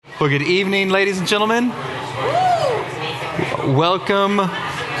Well, good evening, ladies and gentlemen. Welcome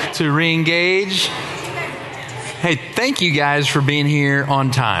to Reengage. Hey, thank you guys for being here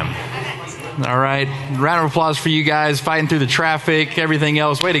on time. All right, round of applause for you guys fighting through the traffic, everything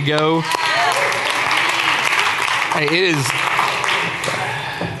else. Way to go. Hey,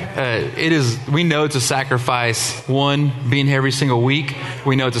 it is, we know it's a sacrifice, one, being here every single week.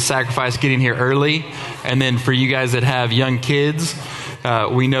 We know it's a sacrifice getting here early. And then for you guys that have young kids,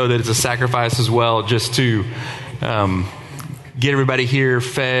 we know that it's a sacrifice as well just to get everybody here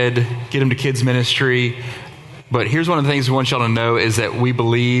fed, get them to kids ministry. But here's one of the things we want y'all to know is that we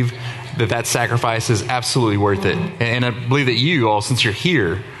believe that sacrifice is absolutely worth it. And I believe that you all, since you're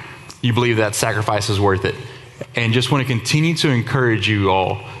here, you believe that sacrifice is worth it. And just want to continue to encourage you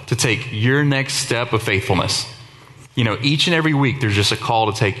all to take your next step of faithfulness. You know, each and every week there's just a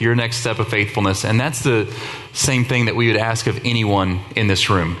call to take your next step of faithfulness. And that's the same thing that we would ask of anyone in this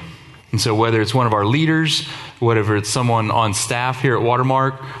room. And so whether it's one of our leaders, whatever it's someone on staff here at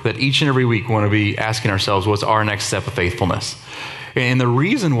Watermark, that each and every week we want to be asking ourselves, what's our next step of faithfulness? And the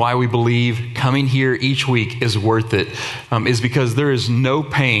reason why we believe coming here each week is worth it is because there is no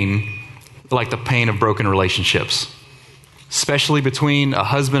pain like the pain of broken relationships, especially between a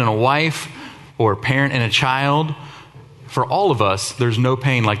husband and a wife or a parent and a child. For all of us, there's no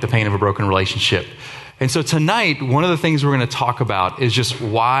pain like the pain of a broken relationship. And so tonight, one of the things we're going to talk about is just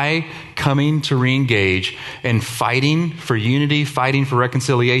why coming to Reengage and fighting for unity, fighting for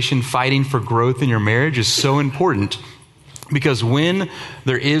reconciliation, fighting for growth in your marriage is so important. Because when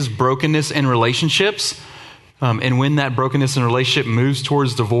there is brokenness in relationships, and when that brokenness in a relationship moves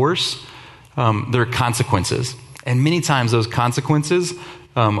towards divorce, there are consequences. And many times those consequences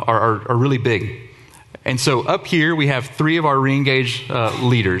are really big. And so up here, we have 3 of our Reengage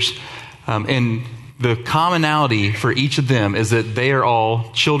leaders. And the commonality for each of them is that they are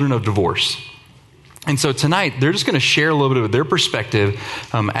all children of divorce. And so tonight, they're just going to share a little bit of their perspective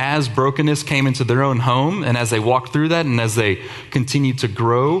as brokenness came into their own home and as they walked through that and as they continue to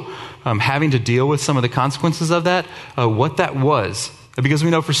grow, having to deal with some of the consequences of that, what that was. Because we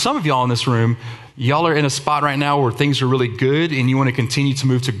know for some of y'all in this room, y'all are in a spot right now where things are really good and you want to continue to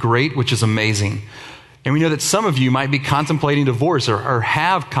move to great, which is amazing. And we know that some of you might be contemplating divorce or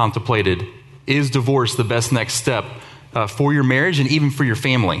have contemplated, is divorce the best next step for your marriage and even for your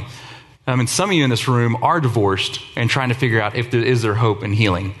family? And some of you in this room are divorced and trying to figure out if there is there hope and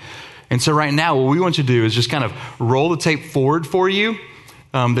healing. And so right now, what we want you to do is just kind of roll the tape forward for you,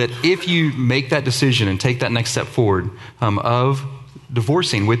 that if you make that decision and take that next step forward of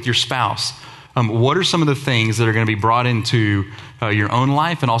divorcing with your spouse, what are some of the things that are going to be brought into your own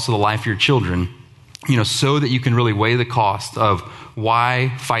life and also the life of your children, you know, so that you can really weigh the cost of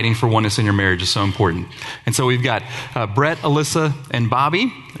why fighting for oneness in your marriage is so important. And so we've got Brett, Alissa, and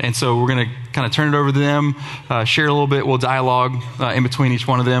Bobby. And so we're going to kind of turn it over to them, share a little bit. We'll dialogue in between each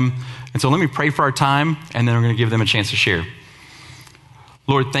one of them. And so let me pray for our time, and then we're going to give them a chance to share.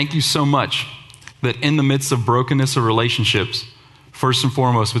 Lord, thank you so much that in the midst of brokenness of relationships, first and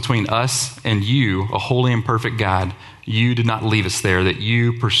foremost between us and you, a holy and perfect God, you did not leave us there, that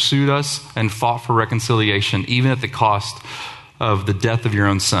you pursued us and fought for reconciliation, even at the cost of the death of your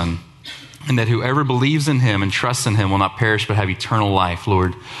own son. And that whoever believes in him and trusts in him will not perish but have eternal life,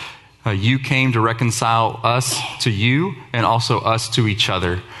 Lord. You came to reconcile us to you and also us to each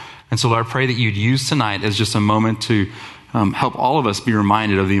other. And so, Lord, I pray that you'd use tonight as just a moment to help all of us be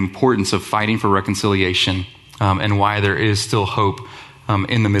reminded of the importance of fighting for reconciliation and why there is still hope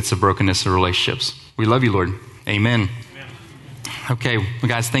in the midst of brokenness of relationships. We love you, Lord. Amen. Okay, well,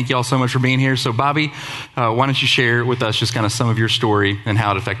 guys, thank you all so much for being here. So, Bobby, why don't you share with us just kind of some of your story and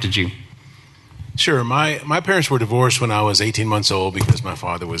how it affected you? Sure. My parents were divorced when I was 18 months old because my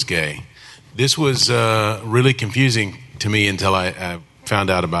father was gay. This was really confusing to me until I found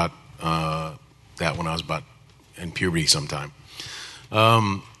out about that when I was about in puberty sometime.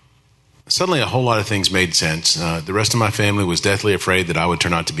 Suddenly, a whole lot of things made sense. The rest of my family was deathly afraid that I would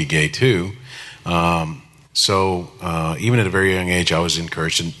turn out to be gay, too. So even at a very young age, I was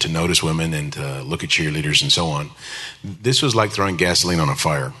encouraged to notice women and to look at cheerleaders and so on. This was like throwing gasoline on a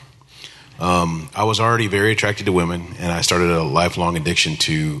fire. I was already very attracted to women, and I started a lifelong addiction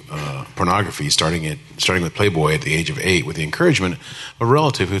to pornography, starting with Playboy at the age of 8 with the encouragement of a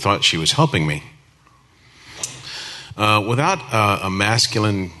relative who thought she was helping me. Without a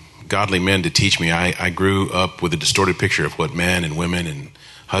masculine, godly men to teach me, I grew up with a distorted picture of what men and women and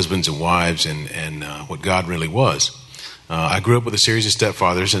husbands and wives and what God really was. I grew up with a series of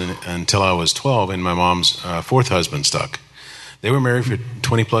stepfathers until I was 12, and my mom's fourth husband stuck. They were married for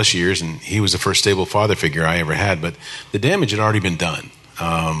 20 plus years, and he was the first stable father figure I ever had, but the damage had already been done.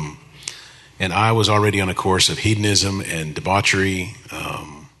 And I was already on a course of hedonism and debauchery.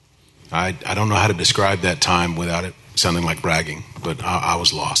 I don't know how to describe that time without it sounding like bragging, but I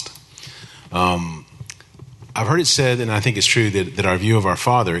was lost. I've heard it said, and I think it's true, that our view of our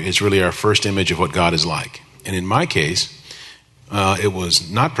Father is really our first image of what God is like. And in my case, it was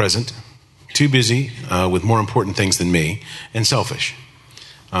not present, too busy with more important things than me, and selfish.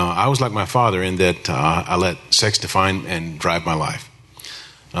 I was like my father in that I let sex define and drive my life.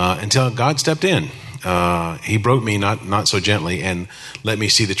 Until God stepped in. He broke me not so gently and let me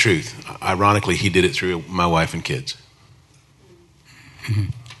see the truth. Ironically, he did it through my wife and kids.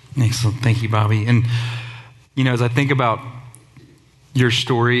 Excellent. Thank you, Bobby. And, as I think about your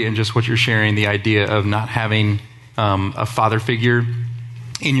story and just what you're sharing, the idea of not having a father figure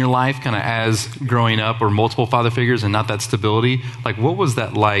in your life kind of as growing up, or multiple father figures and not that stability, like what was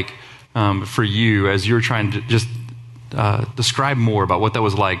that like for you as you're trying to just describe more about what that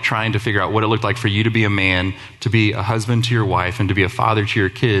was like, trying to figure out what it looked like for you to be a man, to be a husband to your wife, and to be a father to your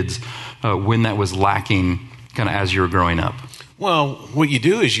kids when that was lacking kind of as you were growing up? Well, what you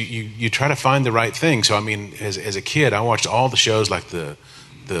do is you try to find the right thing. So, I mean, as a kid, I watched all the shows like the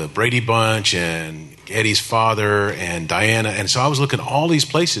Brady Bunch and Eddie's Father and Diana. And so I was looking all these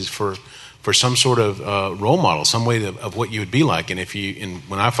places for some sort of role model, some way of what you would be like. And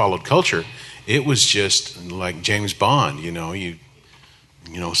when I followed culture, it was just like James Bond, you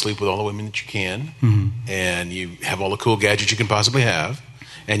sleep with all the women that you can, and you have all the cool gadgets you can possibly have,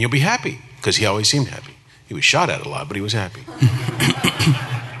 and you'll be happy, because he always seemed happy. He was shot at a lot, but he was happy.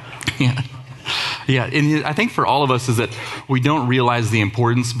 Yeah, and I think for all of us is that we don't realize the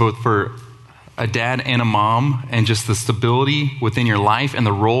importance both for a dad and a mom and just the stability within your life and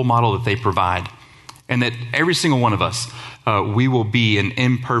the role model that they provide. And that every single one of us, we will be an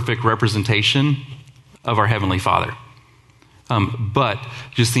imperfect representation of our Heavenly Father. But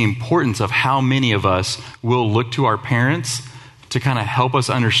just the importance of how many of us will look to our parents to kind of help us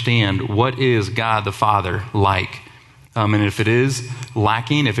understand what is God the Father like. And if it is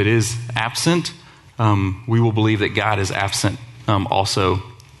lacking, if it is absent, we will believe that God is absent also.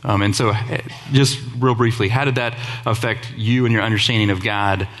 And so just real briefly, how did that affect you and your understanding of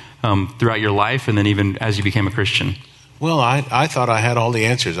God throughout your life, and then even as you became a Christian? Well, I thought I had all the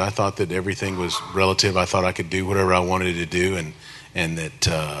answers. I thought that everything was relative. I thought I could do whatever I wanted to do, and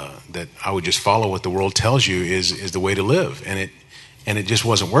that I would just follow what the world tells you is the way to live. And it just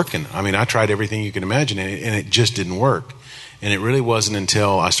wasn't working. I mean, I tried everything you can imagine, and it just didn't work. And it really wasn't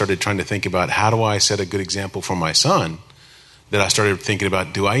until I started trying to think about how do I set a good example for my son that I started thinking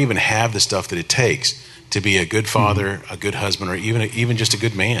about, do I even have the stuff that it takes to be a good father, a good husband, or even just a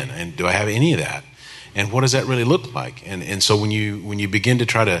good man? And do I have any of that? And what does that really look like? And so when you begin to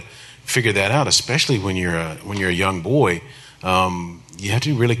try to figure that out, especially when you're a young boy, you have to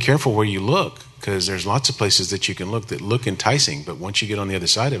be really careful where you look, because there's lots of places that you can look that look enticing, but once you get on the other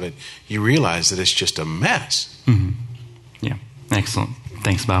side of it, you realize that it's just a mess. Mm-hmm. Yeah, excellent.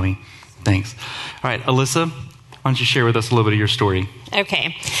 Thanks, Bobby. Thanks. All right, Alissa, why don't you share with us a little bit of your story?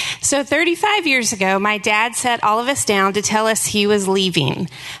 Okay. So 35 years ago, my dad sat all of us down to tell us he was leaving.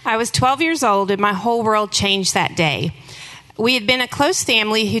 I was 12 years old, and my whole world changed that day. We had been a close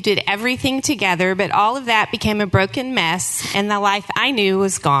family who did everything together, but all of that became a broken mess, and the life I knew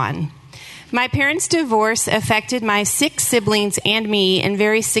was gone. My parents' divorce affected my 6 siblings and me in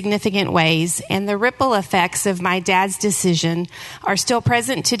very significant ways, and the ripple effects of my dad's decision are still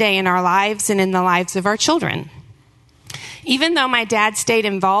present today in our lives and in the lives of our children. Even though my dad stayed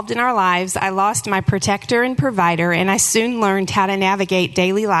involved in our lives, I lost my protector and provider, and I soon learned how to navigate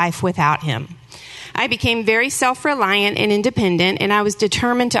daily life without him. I became very self-reliant and independent, and I was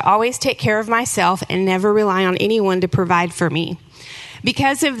determined to always take care of myself and never rely on anyone to provide for me.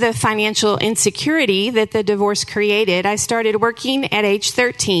 Because of the financial insecurity that the divorce created, I started working at age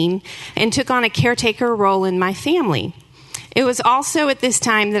 13 and took on a caretaker role in my family. It was also at this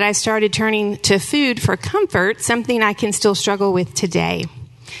time that I started turning to food for comfort, something I can still struggle with today.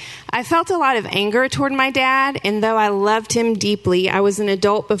 I felt a lot of anger toward my dad, and though I loved him deeply, I was an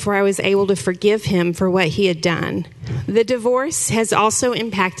adult before I was able to forgive him for what he had done. The divorce has also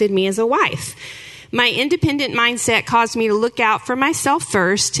impacted me as a wife. My independent mindset caused me to look out for myself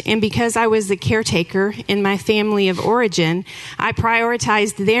first, and because I was the caretaker in my family of origin, I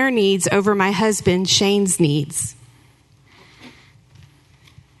prioritized their needs over my husband, Shane's needs.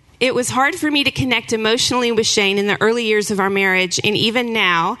 It was hard for me to connect emotionally with Shane in the early years of our marriage, and even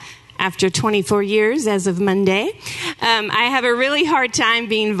now, after 24 years as of Monday, I have a really hard time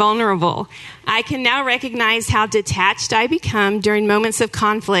being vulnerable. I can now recognize how detached I become during moments of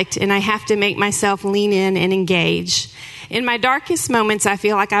conflict, and I have to make myself lean in and engage. In my darkest moments, I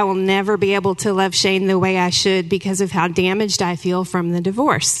feel like I will never be able to love Shane the way I should because of how damaged I feel from the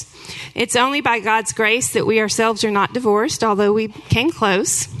divorce. It's only by God's grace that we ourselves are not divorced, although we came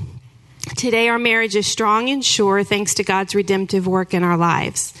close. Today, our marriage is strong and sure thanks to God's redemptive work in our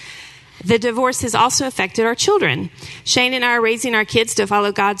lives. The divorce has also affected our children. Shane and I are raising our kids to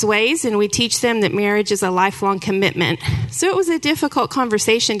follow God's ways, and we teach them that marriage is a lifelong commitment. So it was a difficult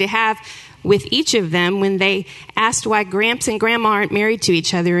conversation to have with each of them when they asked why Gramps and Grandma aren't married to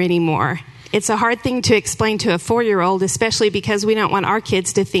each other anymore. It's a hard thing to explain to a 4-year-old, especially because we don't want our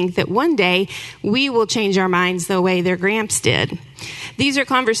kids to think that one day we will change our minds the way their Gramps did. These are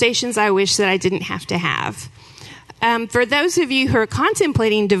conversations I wish that I didn't have to have. For those of you who are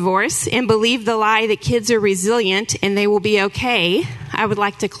contemplating divorce and believe the lie that kids are resilient and they will be okay, I would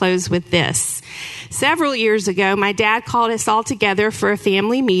like to close with this. Several years ago, my dad called us all together for a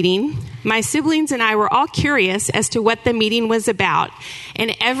family meeting. My siblings and I were all curious as to what the meeting was about,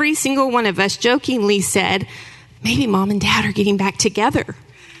 and every single one of us jokingly said, maybe Mom and Dad are getting back together.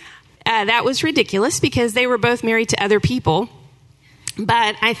 That was ridiculous because they were both married to other people.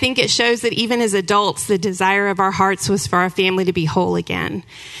 But I think it shows that even as adults, the desire of our hearts was for our family to be whole again.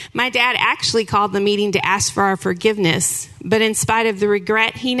 My dad actually called the meeting to ask for our forgiveness, but in spite of the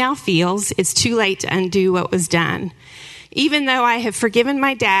regret he now feels, it's too late to undo what was done. Even though I have forgiven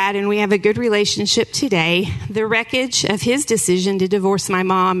my dad and we have a good relationship today, the wreckage of his decision to divorce my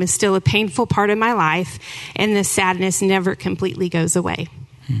mom is still a painful part of my life, and the sadness never completely goes away.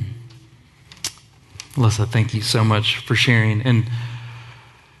 Alissa, thank you so much for sharing. And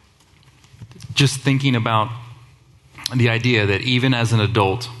just thinking about the idea that even as an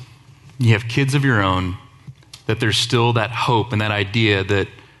adult, you have kids of your own, that there's still that hope and that idea that,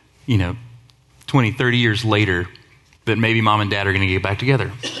 20, 30 years later, that maybe Mom and Dad are going to get back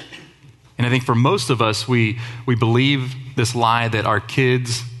together. And I think for most of us, we believe this lie that our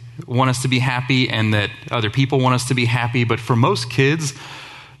kids want us to be happy and that other people want us to be happy. But for most kids,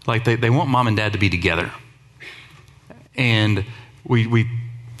 like they want Mom and Dad to be together. And we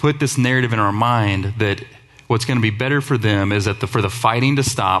put this narrative in our mind that what's going to be better for them is for the fighting to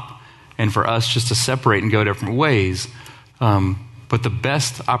stop and for us just to separate and go different ways. But the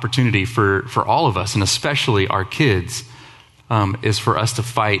best opportunity for all of us, and especially our kids, is for us to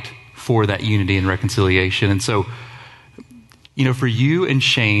fight for that unity and reconciliation. And so, for you and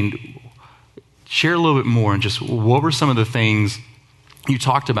Shane, share a little bit more and just what were some of the things you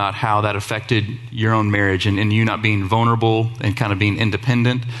talked about, how that affected your own marriage and you not being vulnerable and kind of being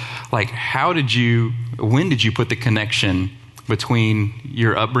independent. Like, when did you put the connection between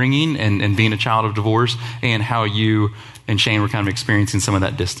your upbringing and being a child of divorce and how you and Shane were kind of experiencing some of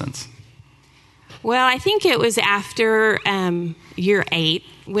that distance? Well, I think it was after year 8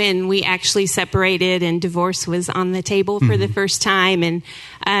 when we actually separated and divorce was on the table for the first time,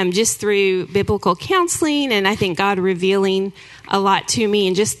 and just through biblical counseling and I think God revealing a lot to me,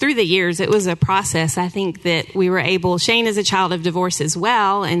 and just through the years, it was a process. I think that we were able, Shane is a child of divorce as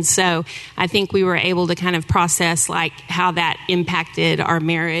well, and so I think we were able to kind of process like how that impacted our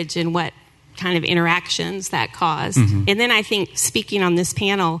marriage and what kind of interactions that caused. And then I think speaking on this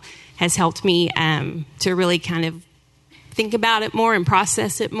panel has helped me to really kind of think about it more and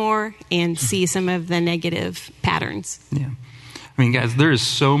process it more and see some of the negative patterns. Yeah. I mean, guys, there is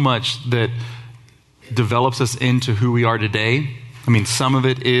so much that develops us into who we are today. I mean, some of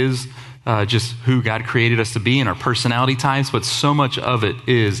it is just who God created us to be and our personality types, but so much of it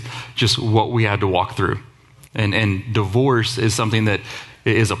is just what we had to walk through. And divorce is something that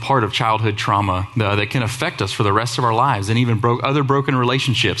is a part of childhood trauma that can affect us for the rest of our lives, and even other broken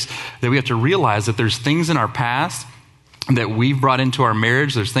relationships, that we have to realize that there's things in our past that we've brought into our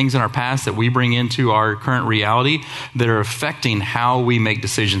marriage. There's things in our past that we bring into our current reality that are affecting how we make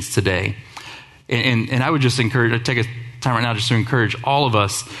decisions today. And I would just take a time right now just to encourage all of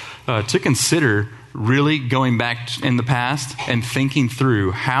us to consider really going back in the past and thinking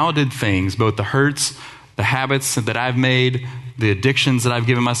through how did things, both the hurts, the habits that I've made, the addictions that I've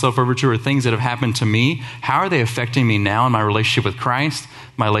given myself over to, or things that have happened to me, how are they affecting me now in my relationship with Christ,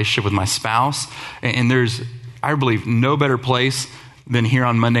 my relationship with my spouse? And there's, I believe, no better place than here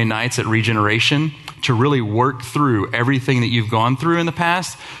on Monday nights at Regeneration to really work through everything that you've gone through in the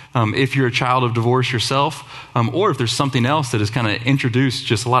past. If you're a child of divorce yourself, or if there's something else that has kind of introduced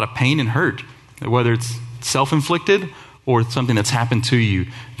just a lot of pain and hurt, whether it's self-inflicted or something that's happened to you,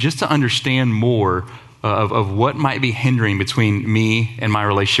 just to understand more of what might be hindering between me and my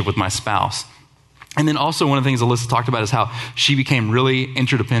relationship with my spouse. And then also one of the things Alissa talked about is how she became really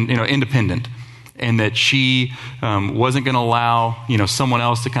independent. and that she wasn't going to allow, someone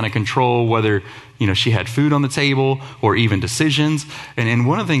else to kind of control whether, she had food on the table or even decisions. And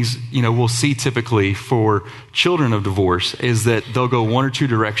one of the things, we'll see typically for children of divorce is that they'll go one or two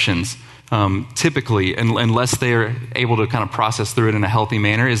directions. Typically, unless they're able to kind of process through it in a healthy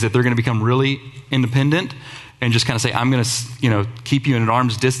manner, is that they're going to become really independent and just kind of say, I'm going to, keep you at an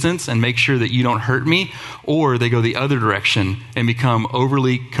arm's distance and make sure that you don't hurt me. Or they go the other direction and become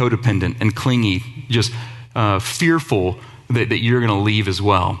overly codependent and clingy, just fearful that you're going to leave as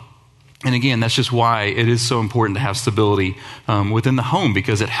well. And again, that's just why it is so important to have stability within the home,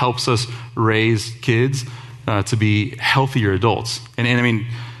 because it helps us raise kids to be healthier adults. And I mean,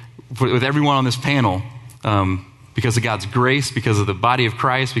 with everyone on this panel, because of God's grace, because of the body of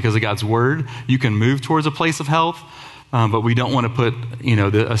Christ, because of God's word, you can move towards a place of health, but we don't want to put,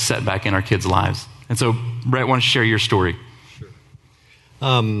 a setback in our kids' lives. And so, Brett, why don't you share your story?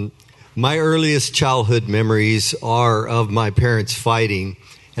 Sure. My earliest childhood memories are of my parents fighting.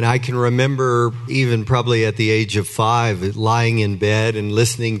 And I can remember even probably at the age of 5, lying in bed and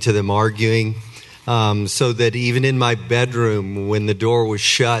listening to them arguing. So that even in my bedroom, when the door was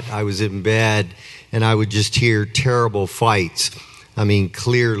shut, I was in bed and I would just hear terrible fights. I mean,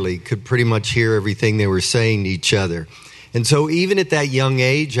 clearly, could pretty much hear everything they were saying to each other. And so even at that young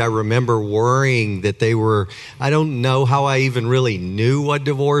age, I remember worrying that I don't know how I even really knew what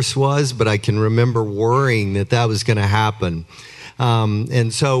divorce was, but I can remember worrying that was going to happen.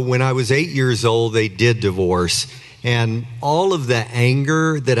 And so when I was 8 years old, they did divorce. And all of the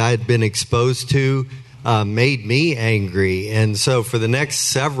anger that I had been exposed to made me angry. And so for the next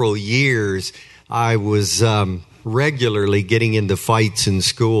several years, I was regularly getting into fights in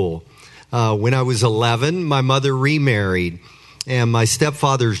school. When I was 11, my mother remarried. And my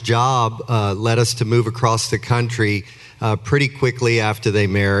stepfather's job led us to move across the country pretty quickly after they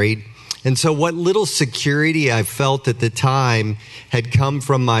married. And so what little security I felt at the time had come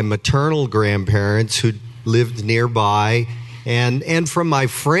from my maternal grandparents who lived nearby and from my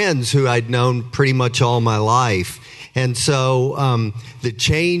friends who I'd known pretty much all my life. And so the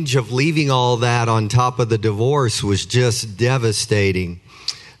change of leaving all that on top of the divorce was just devastating.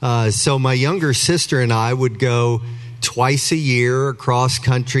 So my younger sister and I would go twice a year across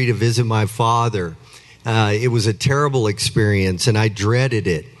country to visit my father. It was a terrible experience, and I dreaded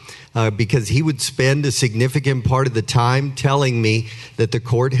it. Because he would spend a significant part of the time telling me that the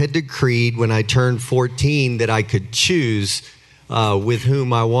court had decreed when I turned 14 that I could choose with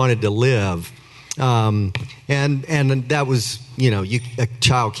whom I wanted to live. And that was, a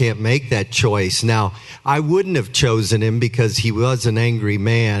child can't make that choice. Now, I wouldn't have chosen him because he was an angry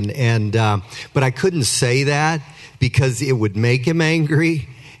man, but I couldn't say that because it would make him angry.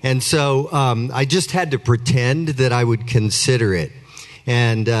 And so I just had to pretend that I would consider it.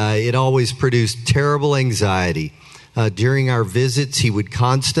 And it always produced terrible anxiety. During our visits, he would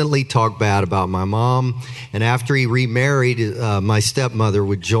constantly talk bad about my mom. And after he remarried, my stepmother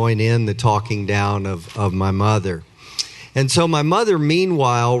would join in the talking down of my mother. And so my mother,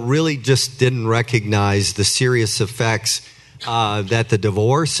 meanwhile, really just didn't recognize the serious effects that the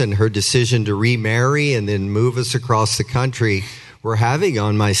divorce and her decision to remarry and then move us across the country were having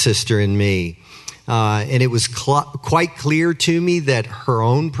on my sister and me. And it was quite clear to me that her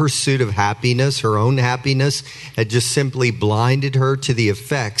own pursuit of happiness, her own happiness, had just simply blinded her to the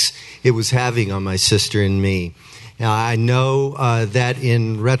effects it was having on my sister and me. Now, I know that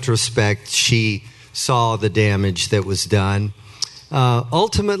in retrospect, she saw the damage that was done.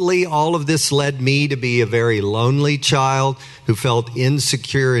 Ultimately, all of this led me to be a very lonely child who felt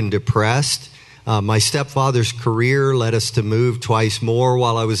insecure and depressed. My stepfather's career led us to move twice more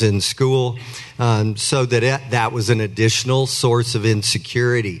while I was in school, so that was an additional source of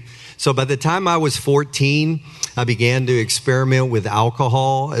insecurity. So by the time I was 14, I began to experiment with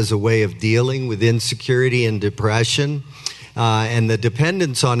alcohol as a way of dealing with insecurity and depression. And the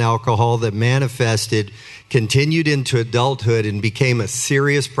dependence on alcohol that manifested continued into adulthood and became a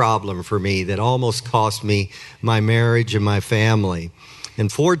serious problem for me that almost cost me my marriage and my family.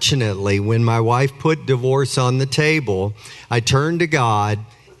 And fortunately, when my wife put divorce on the table, I turned to God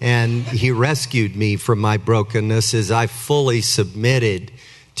and He rescued me from my brokenness as I fully submitted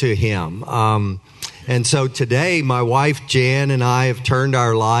to Him. And so today, my wife Jan and I have turned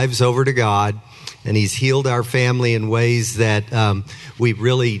our lives over to God, and He's healed our family in ways that we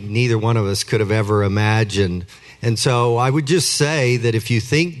really, neither one of us could have ever imagined. And so I would just say that if you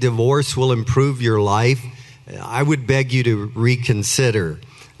think divorce will improve your life, I would beg you to reconsider.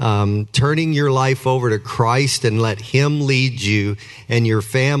 Turning your life over to Christ and let Him lead you and your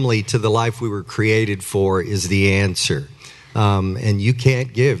family to the life we were created for is the answer. And you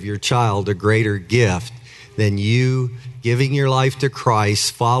can't give your child a greater gift than you giving your life to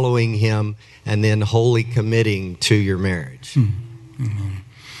Christ, following him, and then wholly committing to your marriage. Mm-hmm.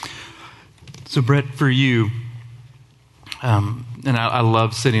 So, Brett, for you, and I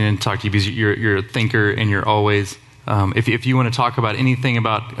love sitting and talking to you because you're a thinker and you're always, if you want to talk about anything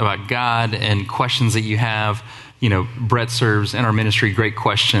about God and questions that you have, Brett serves in our ministry Great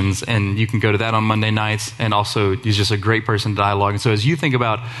Questions, and you can go to that on Monday nights, and also he's just a great person to dialogue. And so as you think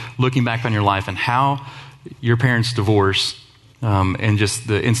about looking back on your life and how your parents' divorce and just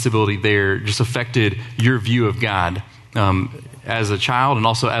the instability there just affected your view of God as a child and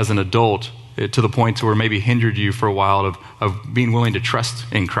also as an adult, to the point to where maybe hindered you for a while of being willing to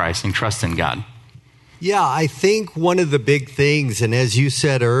trust in Christ and trust in God. Yeah, I think one of the big things, and as you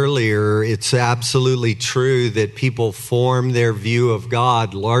said earlier, it's absolutely true that people form their view of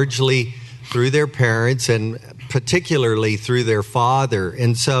God largely through their parents and particularly through their father.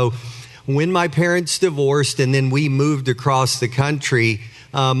 And so when my parents divorced and then we moved across the country,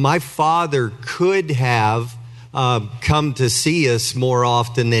 my father could have come to see us more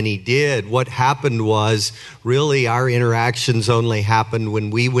often than he did. What happened was really our interactions only happened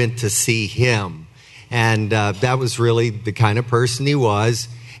when we went to see him. And that was really the kind of person he was.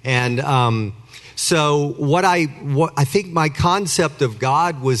 And so what I think my concept of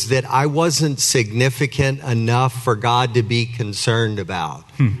God was that I wasn't significant enough for God to be concerned about.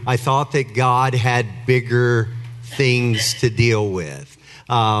 I thought that God had bigger things to deal with,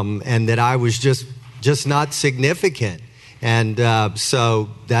 and that I was just not significant. And so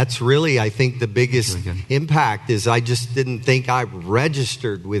that's really, I think, the biggest impact is I just didn't think I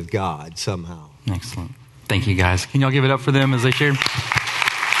registered with God somehow. Excellent. Thank you, guys. Can y'all give it up for them as they shared?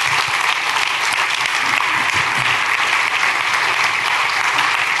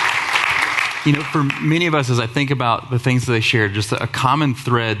 For many of us, as I think about the things that they shared, just a common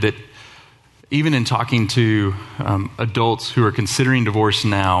thread that even in talking to adults who are considering divorce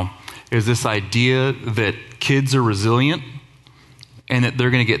now is this idea that kids are resilient and that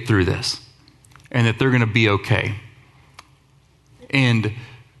they're going to get through this and that they're going to be okay. And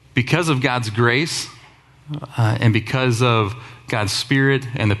because of God's grace and because of God's Spirit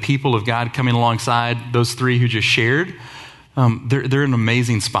and the people of God coming alongside those three who just shared, they're in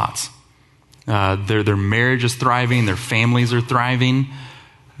amazing spots. Their marriage is thriving, their families are thriving.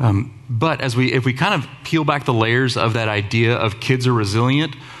 But if we kind of peel back the layers of that idea of kids are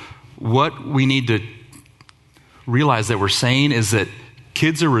resilient, what we need to realize that we're saying is that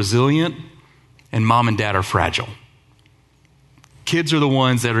kids are resilient and mom and dad are fragile. Kids are the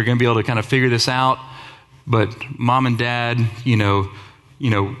ones that are going to be able to kind of figure this out, but mom and dad,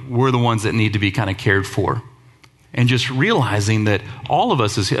 we're the ones that need to be kind of cared for. And just realizing that all of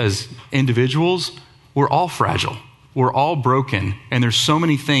us as individuals, we're all fragile. We're all broken, and there's so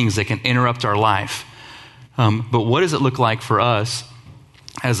many things that can interrupt our life. But what does it look like for us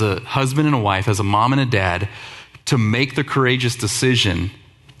as a husband and a wife, as a mom and a dad, to make the courageous decision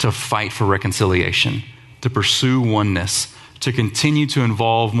to fight for reconciliation, to pursue oneness, to continue to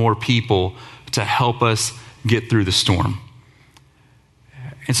involve more people to help us get through the storm?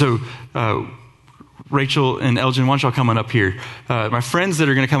 And so, Rachel and Elgin, why don't y'all come on up here? My friends that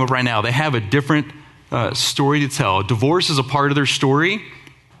are going to come up right now, they have a different story to tell. Divorce is a part of their story,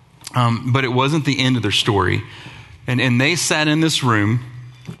 but it wasn't the end of their story. And they sat in this room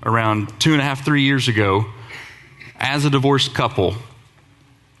around 2.5, 3 years ago as a divorced couple,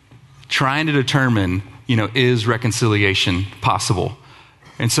 trying to determine, is reconciliation possible?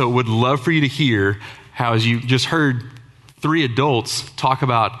 And so would love for you to hear how, as you just heard three adults talk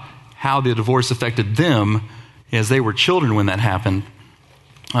about how the divorce affected them as they were children when that happened,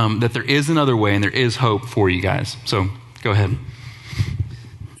 that there is another way and there is hope for you guys. So go ahead.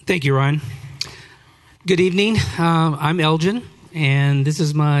 Thank you, Ryan. Good evening. I'm Elgin, and this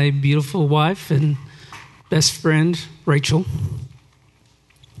is my beautiful wife and best friend, Rachel.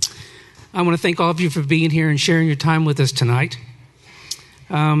 I want to thank all of you for being here and sharing your time with us tonight.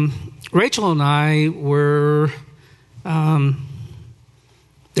 Rachel and I were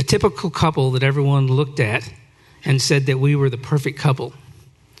the typical couple that everyone looked at and said that we were the perfect couple.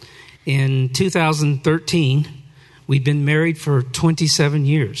 In 2013, we'd been married for 27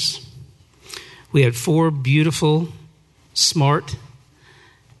 years. We had 4 beautiful, smart,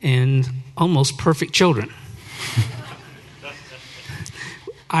 and almost perfect children.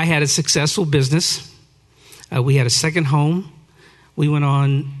 I had a successful business. We had a second home. We went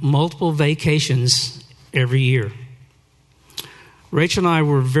on multiple vacations every year. Rachel and I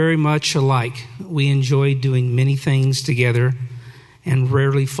were very much alike. We enjoyed doing many things together and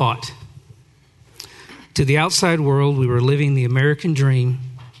rarely fought. To the outside world, we were living the American dream,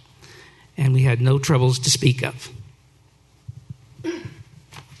 and we had no troubles to speak of.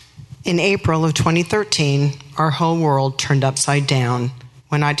 In April of 2013, our whole world turned upside down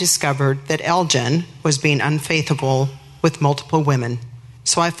when I discovered that Elgin was being unfaithful with multiple women.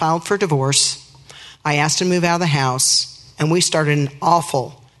 So I filed for divorce. I asked him to move out of the house, and we started an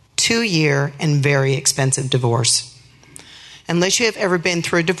awful 2-year and very expensive divorce. Unless you have ever been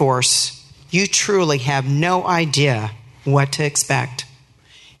through a divorce, you truly have no idea what to expect.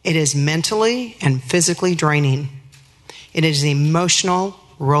 It is mentally and physically draining. It is an emotional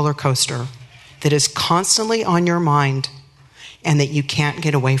roller coaster that is constantly on your mind and that you can't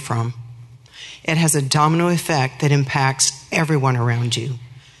get away from. It has a domino effect that impacts everyone around you,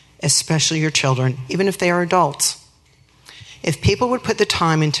 especially your children, even if they are adults. If people would put the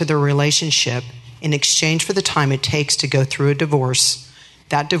time into their relationship in exchange for the time it takes to go through a divorce,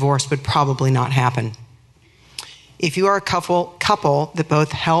 that divorce would probably not happen. If you are a couple that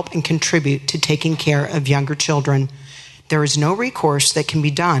both help and contribute to taking care of younger children, there is no recourse that can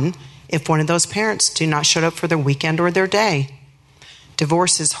be done if one of those parents do not show up for their weekend or their day.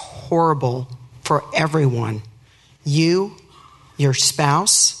 Divorce is horrible for everyone. You, your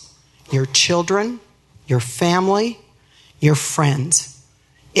spouse, your children, your family, your friends.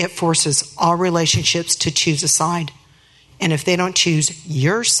 It forces all relationships to choose a side. And if they don't choose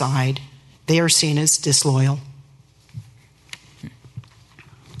your side, they are seen as disloyal.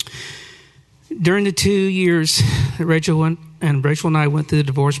 During the 2 years that Rachel and I went through the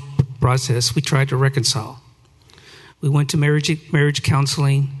divorce process, we tried to reconcile. We went to marriage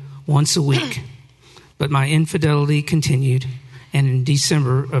counseling once a week, but my infidelity continued, and in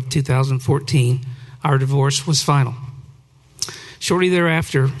December of 2014, our divorce was final. Shortly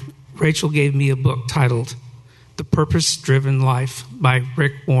thereafter, Rachel gave me a book titled The Purpose-Driven Life by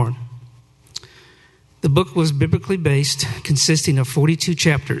Rick Warren. The book was biblically based, consisting of 42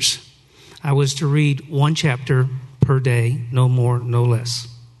 chapters. I was to read 1 chapter per day, no more, no less.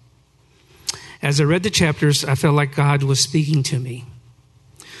 As I read the chapters, I felt like God was speaking to me.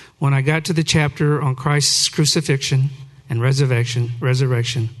 When I got to the chapter on Christ's crucifixion and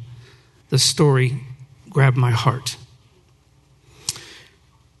resurrection, the story grabbed my heart.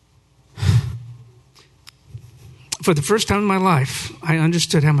 For the first time in my life, I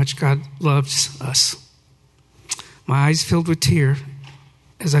understood how much God loves us. My eyes filled with tears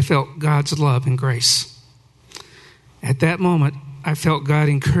as I felt God's love and grace. At that moment, I felt God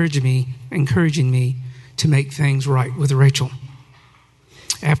encouraging me to make things right with Rachel.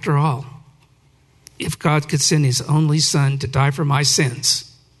 After all, if God could send his only son to die for my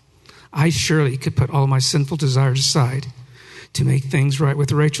sins, I surely could put all my sinful desires aside to make things right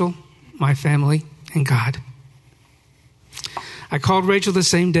with Rachel, my family, and God. I called Rachel the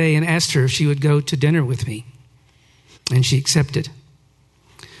same day and asked her if she would go to dinner with me, and she accepted.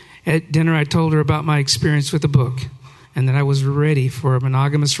 At dinner, I told her about my experience with the book and that I was ready for a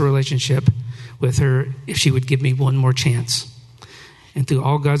monogamous relationship with her if she would give me one more chance. And through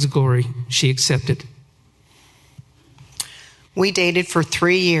all God's glory, she accepted. We dated for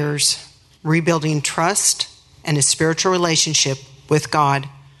 3 years, rebuilding trust and a spiritual relationship with God,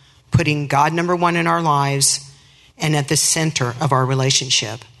 putting God number one in our lives and at the center of our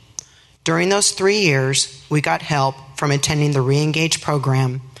relationship. During those 3 years, we got help from attending the Re-Engage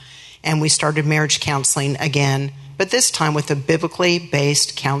program, and we started marriage counseling again, but this time with a biblically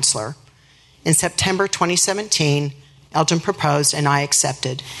based counselor. In September 2017, Elgin proposed and I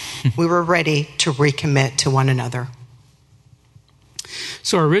accepted. We were ready to recommit to one another.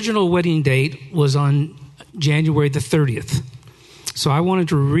 So our original wedding date was on January the 30th. So I wanted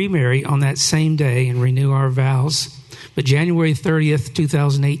to remarry on that same day and renew our vows. But January 30th,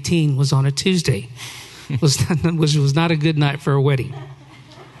 2018 was on a Tuesday. Which was not a good night for a wedding.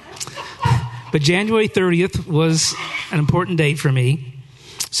 But January 30th was an important date for me.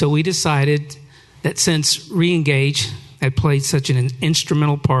 So we decided that since Re-Engage had played such an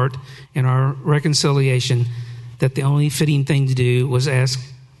instrumental part in our reconciliation, that the only fitting thing to do was ask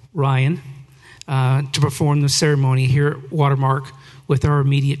Ryan to perform the ceremony here at Watermark with our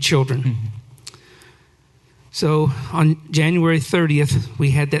immediate children. Mm-hmm. So on January 30th,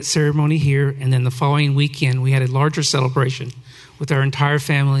 we had that ceremony here, and then the following weekend, we had a larger celebration with our entire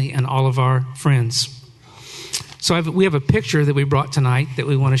family and all of our friends. So we have a picture that we brought tonight that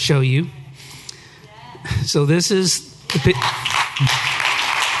we want to show you. So this is the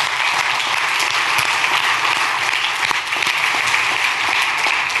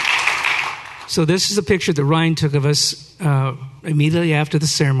So this is a picture that Ryan took of us immediately after the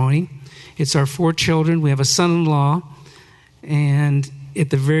ceremony. It's our 4 children. We have a son-in-law, and at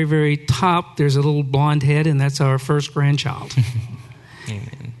the very, very top, there's a little blonde head, and that's our first grandchild.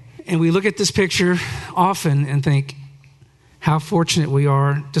 Amen. And we look at this picture often and think how fortunate we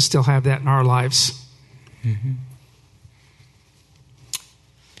are to still have that in our lives. Mm-hmm.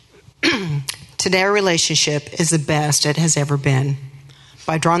 Today, our relationship is the best it has ever been.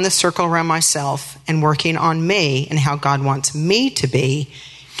 By drawing the circle around myself and working on me and how God wants me to be,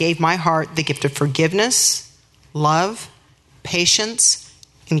 gave my heart the gift of forgiveness, love, patience,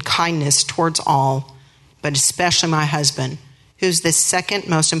 and kindness towards all, but especially my husband, who's the second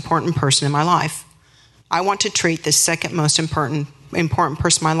most important person in my life. I want to treat the second most important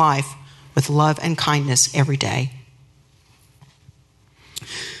person in my life with love and kindness every day.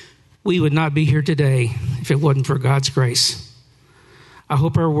 We would not be here today if it wasn't for God's grace. I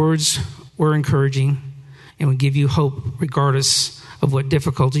hope our words were encouraging and would give you hope regardless of what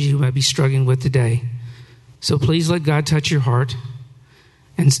difficulties you might be struggling with today. So please let God touch your heart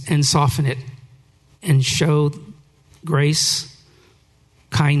and soften it and show grace,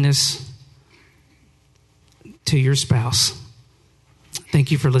 kindness to your spouse.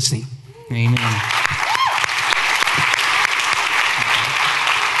 Thank you for listening. Amen.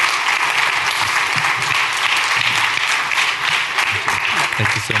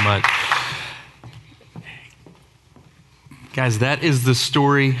 Thank you so much. Guys, that is the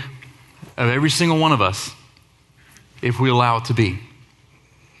story of every single one of us, if we allow it to be.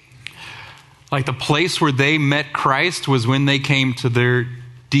 Like the place where they met Christ was when they came to their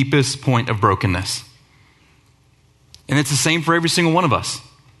deepest point of brokenness. And it's the same for every single one of us.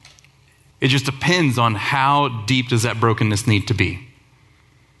 It just depends on how deep does that brokenness need to be.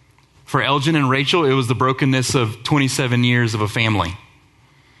 For Elgin and Rachel, it was the brokenness of 27 years of a family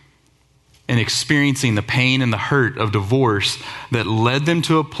and experiencing the pain and the hurt of divorce that led them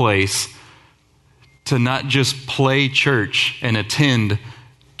to a place to not just play church and attend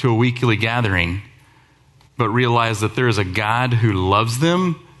to a weekly gathering, but realize that there is a God who loves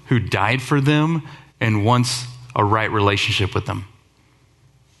them, who died for them, and wants a right relationship with them.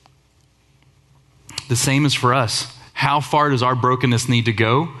 The same is for us. How far does our brokenness need to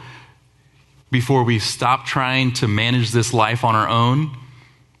go before we stop trying to manage this life on our own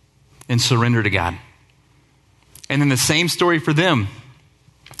and surrender to God? And then the same story for them.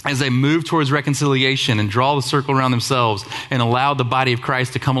 As they move towards reconciliation and draw the circle around themselves and allow the body of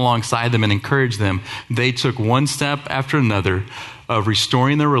Christ to come alongside them and encourage them, they took one step after another of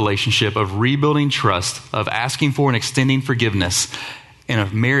restoring their relationship, of rebuilding trust, of asking for and extending forgiveness, and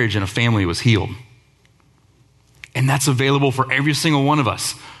a marriage and a family was healed. And that's available for every single one of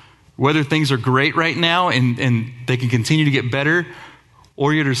us. Whether things are great right now and they can continue to get better,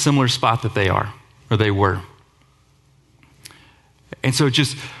 or you're at a similar spot that they are, or they were. And so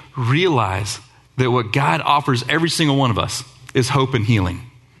just realize that what God offers every single one of us is hope and healing.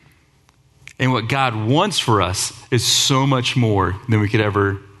 And what God wants for us is so much more than we could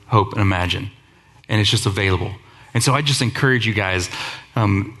ever hope and imagine. And it's just available. And so I just encourage you guys,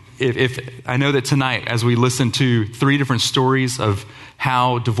 if I know that tonight, as we listen to 3 different stories of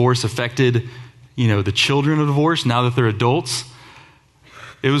how divorce affected, the children of divorce, now that they're adults,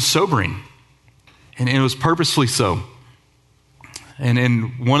 it was sobering. And it was purposefully so.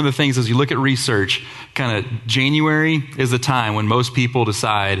 And one of the things as you look at research, kind of January is the time when most people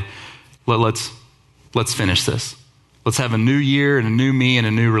decide, let's finish this. Let's have a new year and a new me and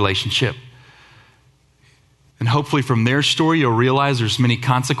a new relationship. And hopefully from their story, you'll realize there's many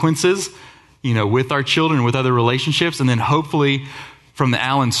consequences, with our children, with other relationships. And then hopefully from the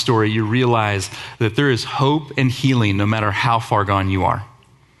Allen story, you realize that there is hope and healing no matter how far gone you are.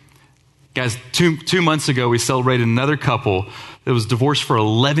 Guys, 2 months ago, we celebrated another couple that was divorced for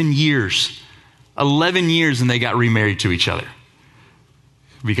 11 years. 11 years, and they got remarried to each other.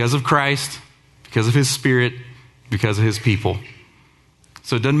 Because of Christ, because of His Spirit, because of His people.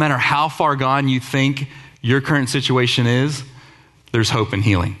 So it doesn't matter how far gone you think your current situation is, there's hope and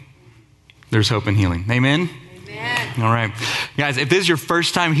healing. There's hope and healing. Amen? Amen. All right. Guys, if this is your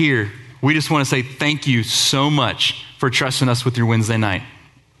first time here, we just want to say thank you so much for trusting us with your Wednesday night.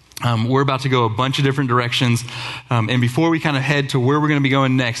 We're about to go a bunch of different directions. And before we kind of head to where we're going to be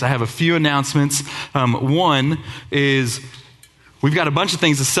going next, I have a few announcements. One is we've got a bunch of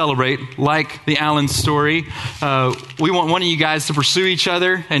things to celebrate, like the Allen story. We want one of you guys to pursue each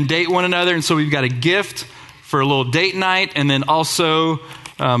other and date one another. And so we've got a gift for a little date night, and then also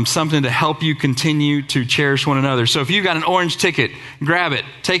something to help you continue to cherish one another. So if you've got an orange ticket, grab it,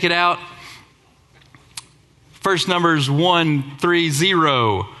 take it out. First number is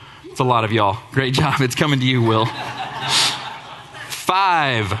 130. It's a lot of y'all. Great job. It's coming to you, Will.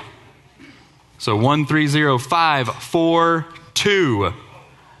 5. So 13054 2.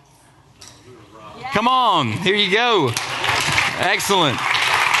 Come on, here you go. Excellent.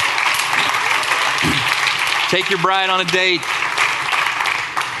 Take your bride on a date.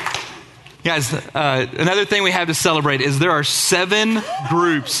 Guys, another thing we have to celebrate is there are 7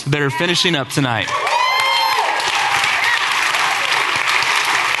 groups that are finishing up tonight.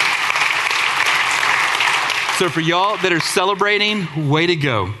 So for y'all that are celebrating, way to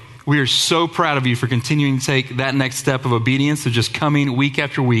go. We are so proud of you for continuing to take that next step of obedience, of just coming week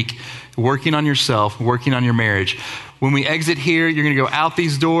after week, working on yourself, working on your marriage. When we exit here, you're going to go out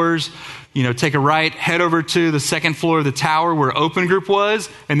these doors, take a right, head over to the second floor of the tower where open group was,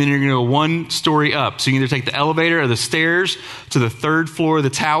 and then you're going to go 1 story up. So you can either take the elevator or the stairs to the 3rd floor of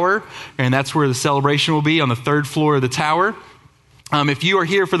the tower, and that's where the celebration will be, on the 3rd floor of the tower. If you are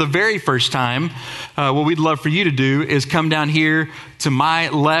here for the very first time, what we'd love for you to do is come down here to my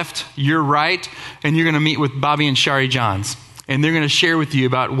left, your right, and you're going to meet with Bobby and Shari Johns. And they're going to share with you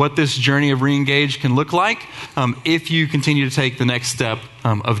about what this journey of reengage can look like if you continue to take the next step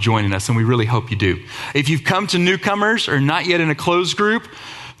of joining us. And we really hope you do. If you've come to newcomers or not yet in a closed group,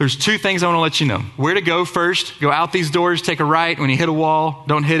 there's 2 things I want to let you know. Where to go first. Go out these doors, take a right. When you hit a wall,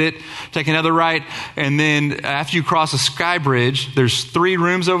 don't hit it. Take another right. And then after you cross a sky bridge, there's 3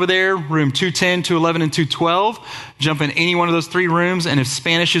 rooms over there. Room 210, 211, and 212. Jump in any one of those 3 rooms. And if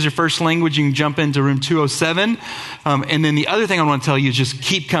Spanish is your first language, you can jump into room 207. And then the other thing I want to tell you is just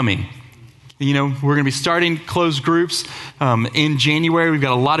keep coming. We're going to be starting closed groups in January. We've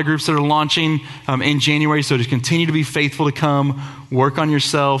got a lot of groups that are launching in January. So just continue to be faithful to come, work on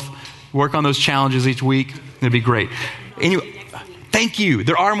yourself, work on those challenges each week. It'd be great. Anyway, thank you.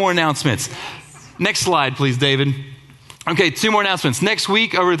 There are more announcements. Next slide, please, David. Okay, 2 more announcements. Next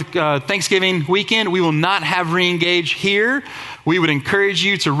week, over the Thanksgiving weekend, we will not have reengage here. We would encourage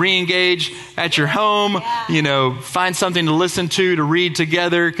you to reengage at your home. Find something to listen to read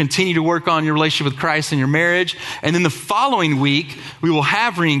together. Continue to work on your relationship with Christ and your marriage. And then the following week, we will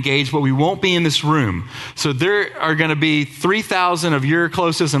have reengage, but we won't be in this room. So there are going to be 3,000 of your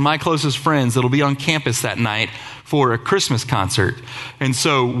closest and my closest friends that will be on campus that night for a Christmas concert. And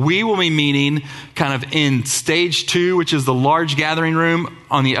so we will be meeting kind of in stage 2, which is the large gathering room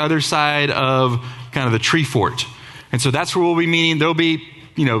on the other side of kind of the tree fort. And so that's where we'll be meeting. There'll be,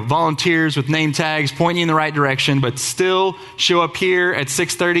 volunteers with name tags pointing you in the right direction, but still show up here at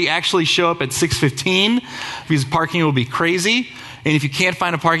 6:30. Actually show up at 6:15 because parking will be crazy. And if you can't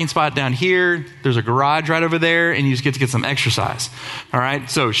find a parking spot down here, there's a garage right over there, and you just get to get some exercise. All right?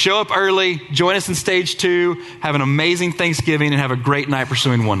 So show up early, join us in stage 2, have an amazing Thanksgiving, and have a great night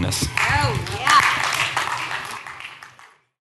pursuing oneness.